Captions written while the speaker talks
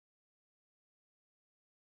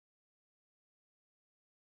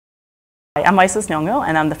Hi, I'm Isis Nyong'o,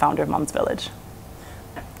 and I'm the founder of Mom's Village.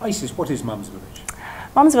 Isis, what is Mom's Village?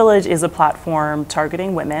 Mom's Village is a platform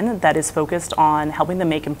targeting women that is focused on helping them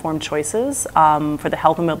make informed choices for the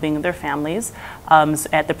health and well-being of their families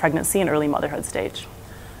at the pregnancy and early motherhood stage.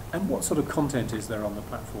 And what sort of content is there on the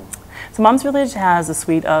platform? So Mom's Village has a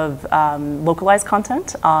suite of localized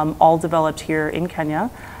content, all developed here in Kenya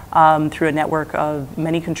through a network of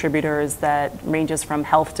many contributors that ranges from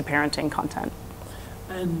health to parenting content.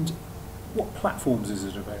 And what platforms is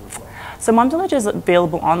it available on? So Mom's Village is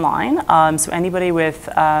available online, so anybody with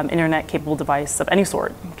internet-capable device of any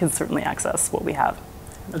sort can certainly access what we have.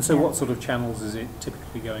 And so what sort of channels is it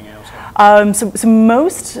typically going out on? So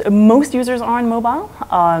most users are on mobile,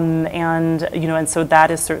 and so that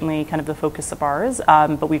is certainly kind of the focus of ours.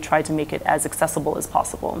 But we've tried to make it as accessible as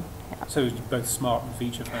possible. Yeah. So both smart and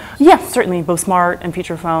feature phones? Yes, certainly both smart and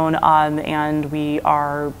feature phone, and we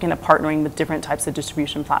are partnering with different types of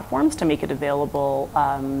distribution platforms to make it available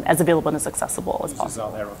and as accessible as possible. Users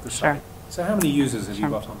are there of the Sure. site. So how many users have you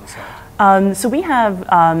got on the site? So we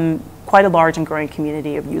have quite a large and growing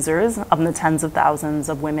community of users, of the tens of thousands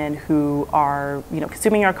of women who are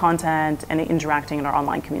consuming our content and interacting in our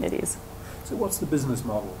online communities. So what's the business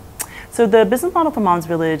model? So the business model for Mom's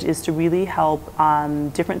Village is to really help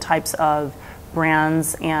different types of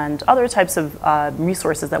brands and other types of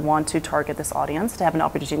resources that want to target this audience to have an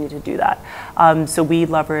opportunity to do that. So we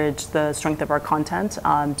leverage the strength of our content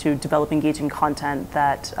to develop engaging content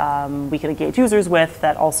that we can engage users with,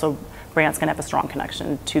 that also brands can have a strong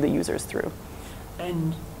connection to the users through.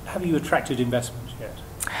 And have you attracted investment yet?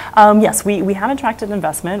 Yes, we have attracted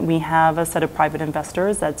investment. We have a set of private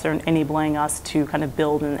investors that's enabling us to kind of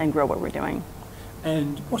build and grow what we're doing.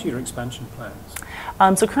 And what are your expansion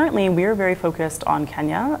plans? So currently we're very focused on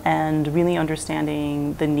Kenya and really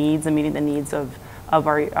understanding the needs and meeting the needs of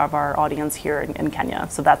our audience here in Kenya.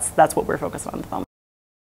 So that's what we're focused on at the moment.